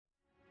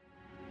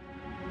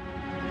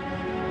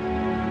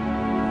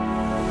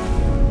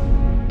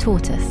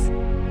Tortoise.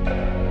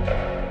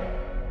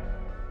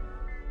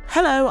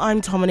 Hello, I'm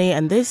Tomini,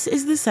 and this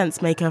is The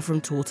Sense Maker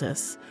from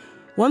Tortoise.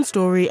 One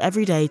story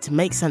every day to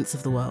make sense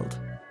of the world.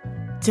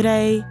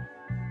 Today,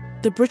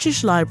 the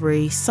British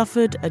Library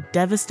suffered a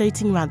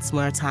devastating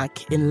ransomware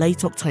attack in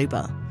late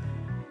October.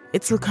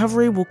 Its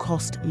recovery will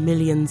cost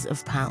millions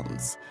of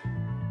pounds.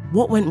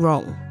 What went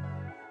wrong?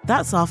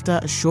 That's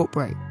after a short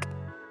break.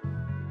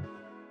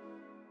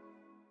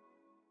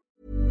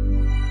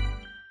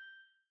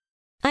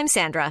 I'm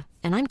Sandra,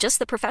 and I'm just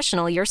the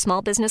professional your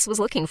small business was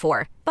looking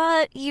for.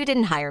 But you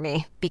didn't hire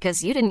me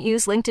because you didn't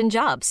use LinkedIn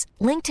Jobs.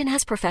 LinkedIn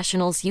has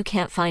professionals you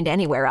can't find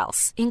anywhere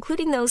else,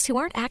 including those who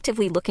aren't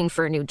actively looking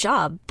for a new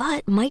job,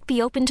 but might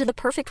be open to the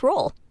perfect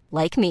role,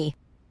 like me.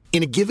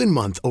 In a given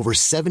month, over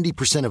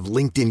 70% of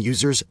LinkedIn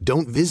users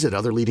don't visit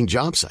other leading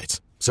job sites.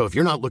 So if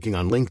you're not looking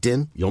on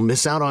LinkedIn, you'll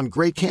miss out on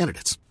great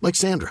candidates like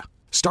Sandra.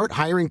 Start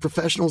hiring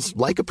professionals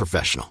like a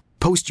professional.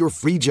 Post your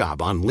free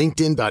job on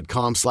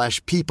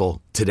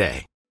linkedin.com/people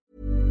today.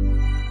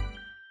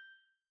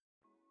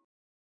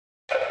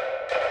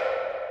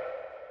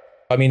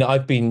 I mean,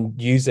 I've been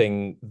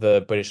using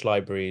the British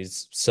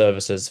Library's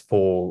services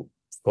for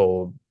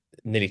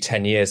nearly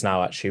 10 years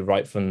now, actually,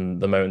 right from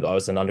the moment that I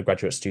was an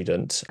undergraduate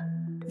student.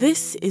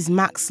 This is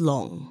Max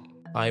Long.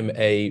 I'm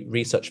a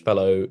research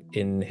fellow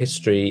in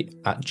history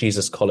at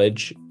Jesus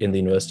College in the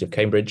University of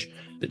Cambridge,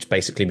 which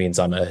basically means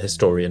I'm a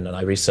historian and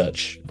I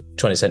research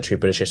 20th century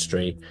British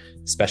history,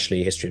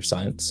 especially history of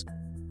science.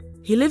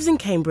 He lives in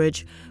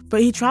Cambridge, but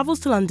he travels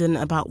to London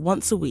about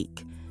once a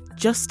week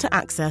just to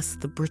access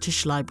the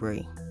British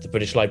Library. The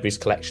British Library's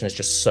collection is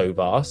just so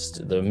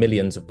vast. There are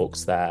millions of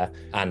books there,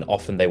 and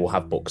often they will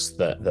have books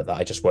that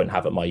I just won't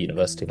have at my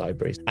university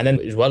libraries. And then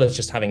as well as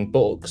just having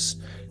books,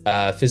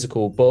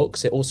 physical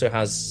books, it also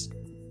has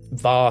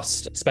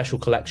vast special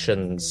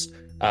collections,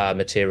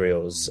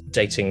 materials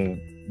dating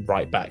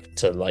right back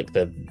to like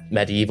the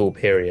medieval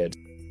period.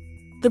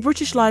 The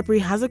British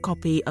Library has a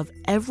copy of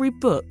every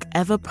book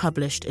ever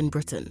published in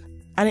Britain,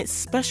 and its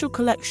special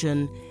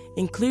collection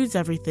includes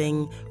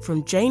everything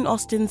from Jane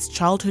Austen's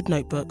childhood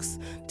notebooks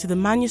to the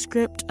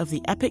manuscript of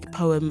the epic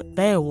poem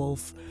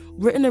Beowulf,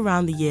 written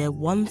around the year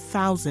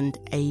 1000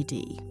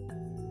 AD.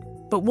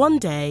 But one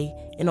day,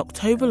 in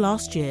October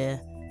last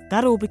year,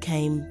 that all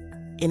became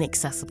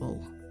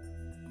inaccessible.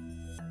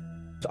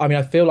 I mean,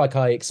 I feel like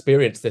I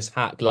experienced this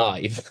hack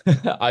live.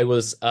 I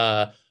was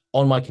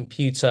on my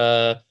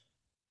computer,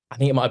 I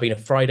think it might have been a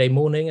Friday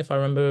morning, if I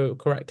remember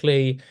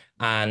correctly,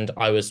 and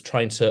I was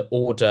trying to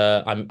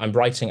order, I'm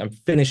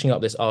finishing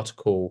up this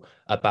article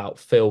about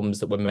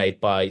films that were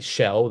made by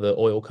Shell, the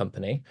oil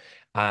company,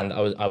 and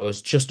I was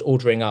just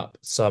ordering up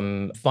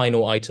some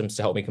final items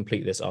to help me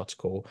complete this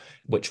article,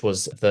 which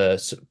was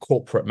the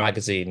corporate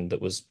magazine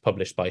that was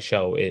published by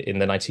Shell in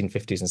the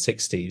 1950s and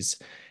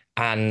 60s.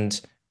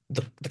 And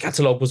the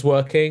catalogue was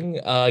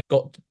working. I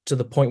got to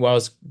the point where I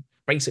was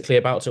basically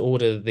about to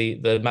order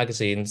the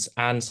magazines,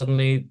 and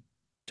suddenly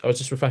I was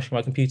just refreshing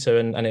my computer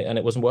and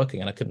it wasn't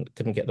working, and I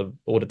couldn't get the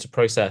order to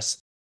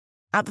process.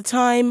 At the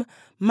time,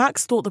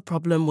 Max thought the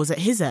problem was at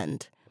his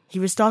end. He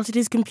restarted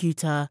his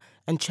computer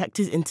and checked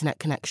his internet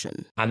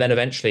connection. And then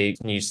eventually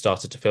news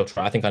started to filter.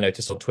 I think I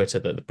noticed on Twitter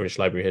that the British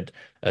Library had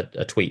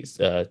a tweet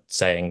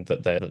saying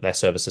that their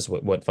services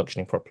weren't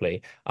functioning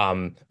properly.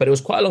 But it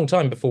was quite a long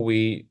time before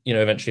we,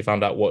 eventually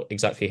found out what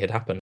exactly had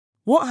happened.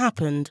 What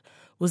happened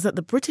was that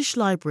the British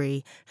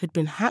Library had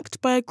been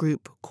hacked by a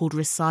group called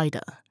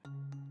Recida.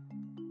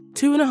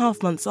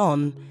 2.5 months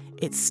on,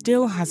 it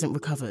still hasn't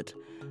recovered,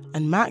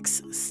 and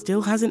Max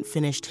still hasn't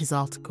finished his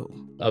article.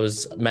 I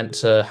was meant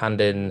to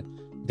hand in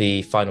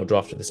the final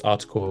draft of this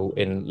article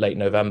in late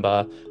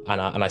November,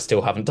 and I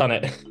still haven't done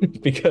it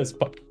because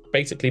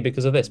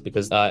of this,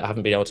 because I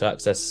haven't been able to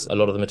access a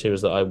lot of the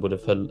materials that I would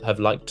have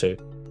liked to.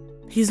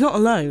 He's not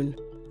alone.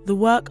 The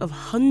work of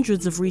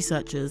hundreds of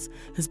researchers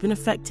has been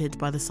affected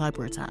by the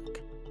cyber attack.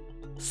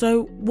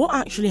 So what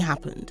actually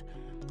happened?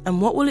 And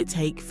what will it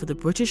take for the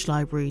British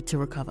Library to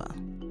recover?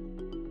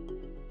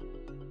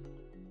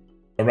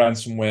 A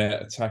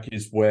ransomware attack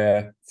is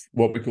where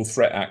what we call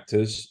threat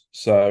actors,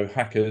 so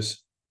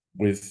hackers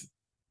with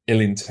ill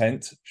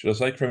intent, should I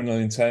say, criminal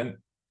intent,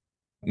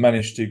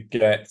 manage to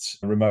get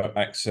remote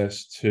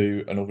access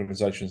to an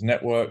organisation's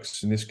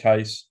networks, in this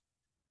case,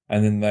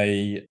 and then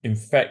they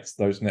infect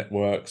those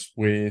networks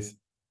with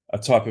a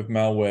type of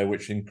malware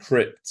which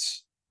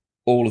encrypts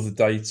all of the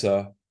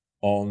data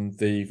on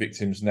the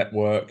victim's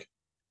network,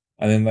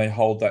 and then they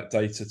hold that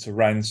data to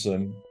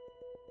ransom.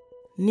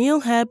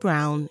 Neil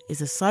Hare-Brown is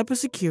a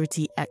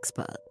cybersecurity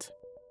expert.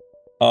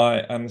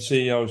 I am the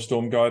CEO of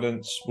Storm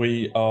Guidance.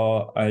 We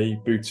are a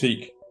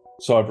boutique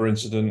cyber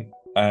incident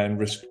and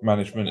risk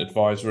management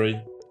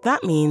advisory.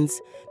 That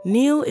means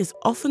Neil is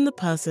often the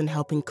person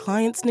helping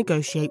clients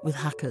negotiate with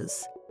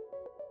hackers.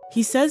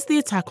 He says the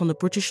attack on the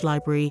British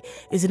Library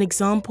is an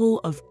example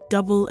of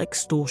double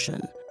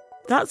extortion.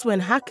 That's when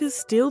hackers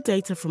steal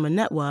data from a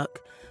network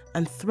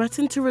and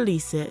threaten to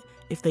release it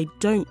if they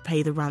don't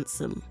pay the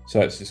ransom.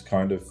 So it's this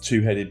kind of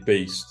two-headed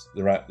beast,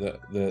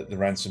 the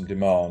ransom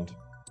demand.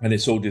 And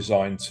it's all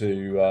designed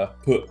to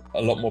put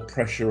a lot more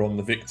pressure on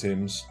the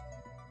victims.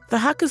 The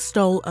hackers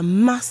stole a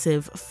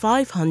massive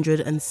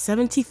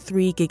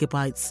 573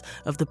 gigabytes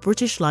of the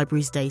British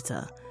Library's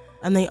data,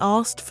 and they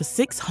asked for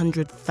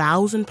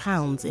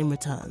 £600,000 in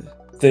return.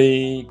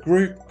 The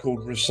group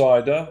called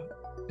Resida,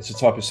 it's a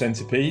type of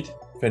centipede,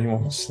 if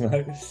anyone wants to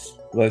know.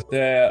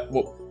 They're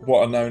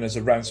what are known as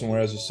a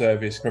ransomware as a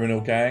service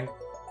criminal gang.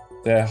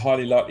 They're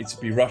highly likely to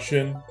be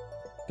Russian.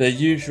 Their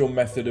usual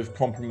method of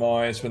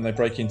compromise when they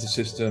break into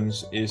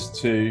systems is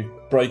to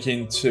break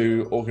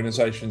into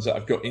organisations that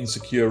have got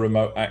insecure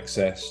remote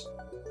access.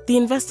 The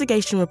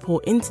investigation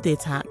report into the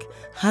attack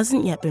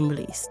hasn't yet been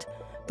released,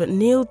 but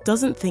Neil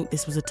doesn't think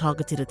this was a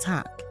targeted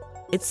attack.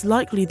 It's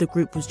likely the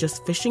group was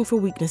just fishing for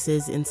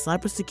weaknesses in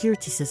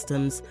cybersecurity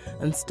systems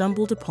and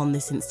stumbled upon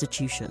this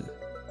institution.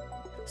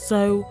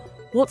 So,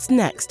 what's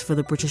next for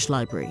the British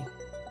Library?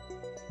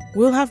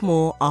 We'll have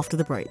more after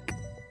the break.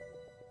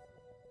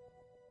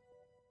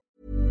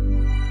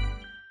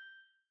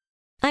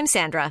 I'm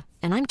Sandra,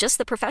 and I'm just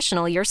the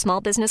professional your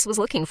small business was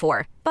looking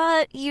for.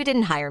 But you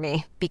didn't hire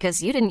me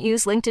because you didn't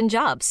use LinkedIn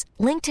Jobs.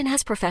 LinkedIn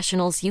has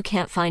professionals you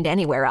can't find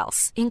anywhere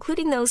else,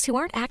 including those who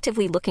aren't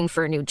actively looking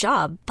for a new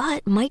job,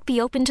 but might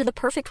be open to the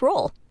perfect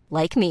role,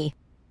 like me.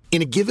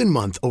 In a given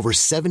month, over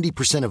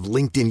 70% of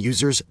LinkedIn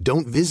users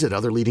don't visit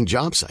other leading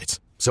job sites.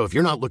 So if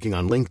you're not looking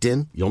on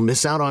LinkedIn, you'll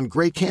miss out on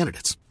great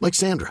candidates like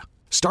Sandra.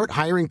 Start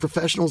hiring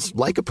professionals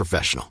like a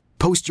professional.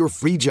 Post your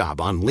free job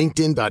on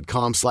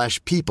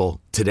linkedin.com/people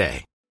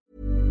today.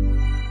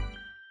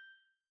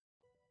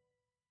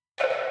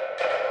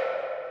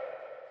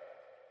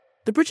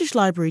 The British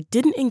Library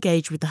didn't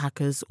engage with the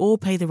hackers or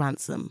pay the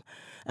ransom,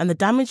 and the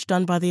damage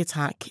done by the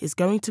attack is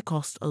going to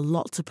cost a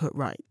lot to put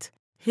right.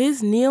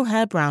 Here's Neil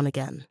Hare Brown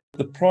again.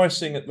 The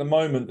pricing at the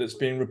moment that's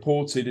being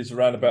reported is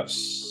around about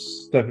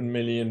 £7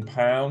 million.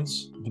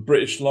 The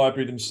British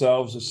Library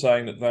themselves are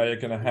saying that they are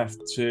going to have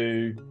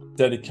to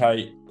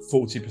dedicate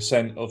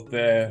 40% of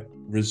their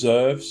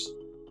reserves.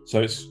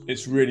 So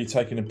it's really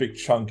taking a big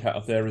chunk out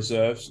of their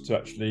reserves to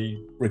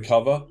actually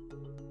recover.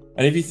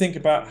 And if you think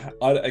about,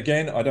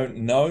 again, I don't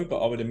know, but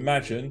I would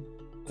imagine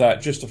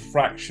that just a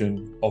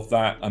fraction of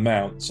that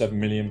amount, £7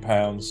 million,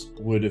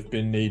 would have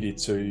been needed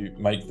to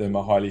make them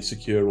a highly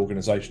secure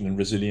organisation and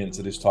resilient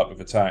to this type of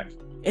attack.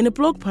 In a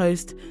blog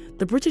post,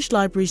 the British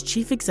Library's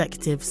chief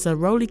executive, Sir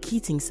Rowley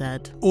Keating,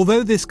 said,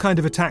 "Although this kind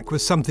of attack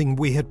was something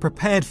we had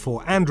prepared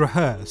for and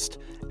rehearsed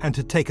and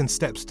had taken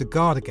steps to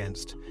guard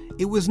against,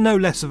 it was no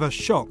less of a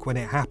shock when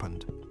it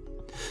happened.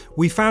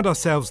 We found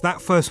ourselves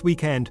that first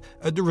weekend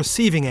at the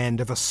receiving end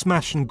of a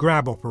smash and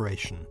grab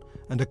operation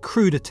and a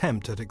crude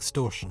attempt at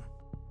extortion."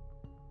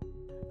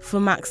 For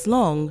Max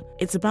Long,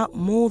 it's about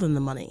more than the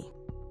money.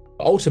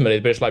 Ultimately,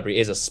 the British Library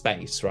is a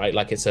space, right?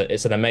 Like it's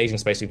an amazing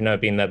space. We've never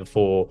been there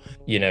before.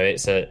 You know,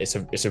 it's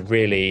a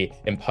really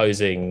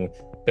imposing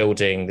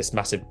building, this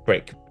massive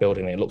brick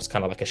building. It looks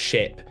kind of like a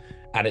ship,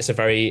 and it's a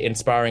very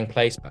inspiring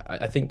place.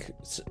 I think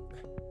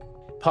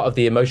part of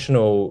the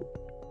emotional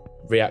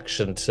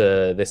reaction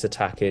to this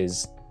attack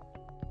is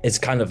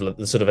kind of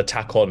the sort of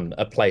attack on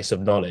a place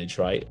of knowledge,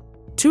 right?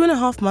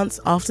 2.5 months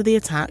after the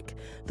attack,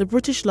 the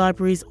British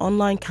Library's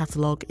online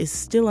catalogue is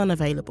still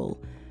unavailable,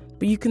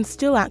 but you can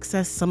still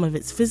access some of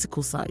its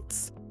physical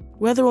sites.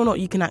 Whether or not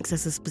you can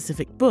access a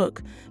specific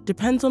book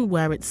depends on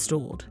where it's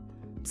stored.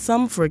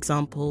 Some, for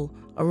example,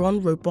 are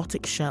on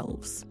robotic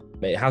shelves.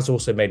 It has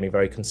also made me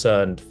very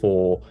concerned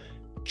for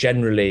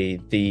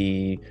generally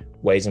the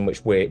ways in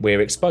which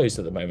we're exposed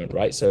at the moment,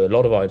 right? So a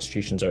lot of our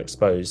institutions are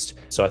exposed.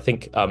 So I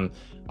think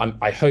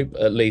I hope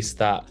at least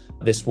that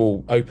this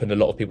will open a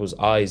lot of people's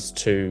eyes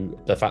to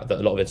the fact that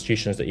a lot of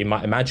institutions that you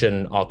might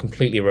imagine are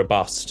completely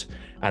robust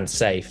and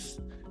safe,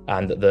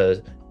 and that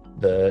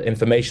the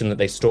information that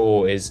they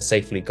store is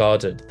safely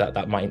guarded,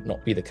 that might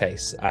not be the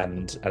case.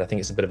 And I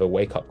think it's a bit of a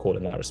wake-up call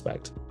in that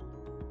respect.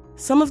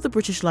 Some of the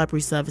British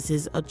Library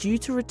services are due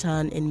to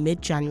return in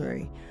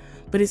mid-January,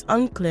 but it's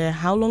unclear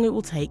how long it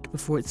will take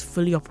before it's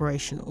fully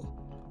operational.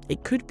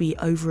 It could be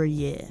over a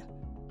year.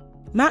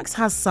 Max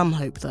has some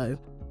hope, though.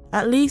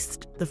 At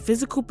least, the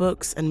physical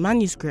books and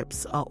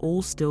manuscripts are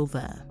all still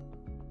there.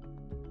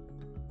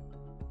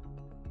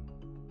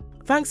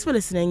 Thanks for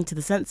listening to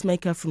The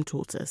Sensemaker from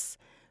Tortoise.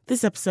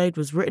 This episode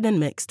was written and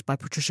mixed by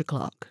Patricia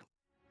Clark.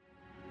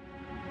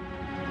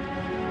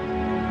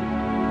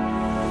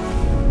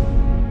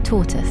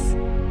 Tortoise.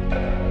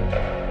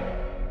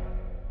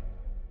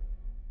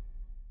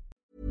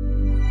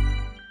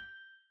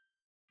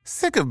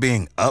 Sick of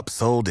being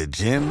upsold at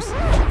gyms?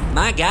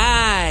 My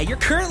guy, you're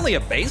currently a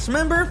base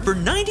member? For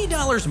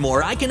 $90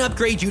 more, I can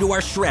upgrade you to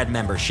our Shred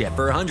membership.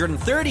 For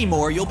 $130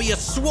 more, you'll be a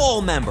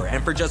Swole member.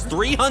 And for just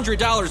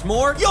 $300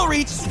 more, you'll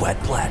reach Sweat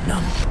Platinum.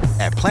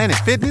 At Planet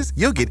Fitness,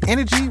 you'll get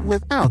energy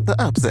without the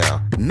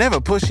upsell.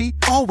 Never pushy,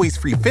 always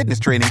free fitness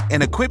training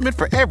and equipment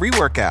for every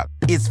workout.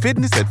 It's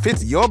fitness that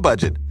fits your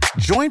budget.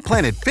 Join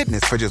Planet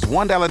Fitness for just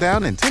 $1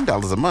 down and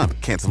 $10 a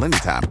month. Cancel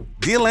anytime.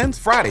 Deal ends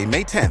Friday,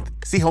 May 10th.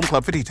 See Home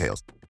Club for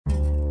details.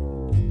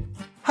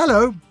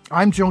 Hello,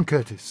 I'm John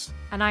Curtis.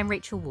 And I'm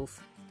Rachel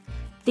Wolfe.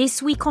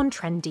 This week on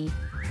Trendy,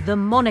 the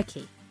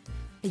monarchy.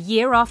 A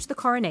year after the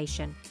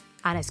coronation,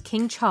 and as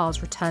King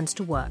Charles returns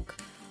to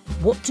work,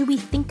 what do we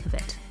think of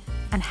it?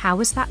 And how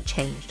has that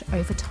changed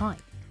over time?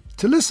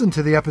 To listen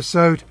to the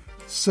episode,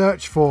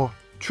 search for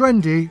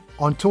Trendy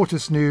on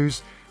Tortoise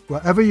News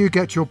wherever you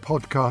get your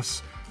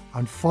podcasts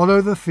and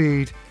follow the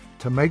feed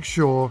to make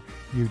sure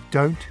you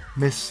don't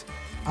miss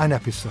an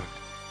episode.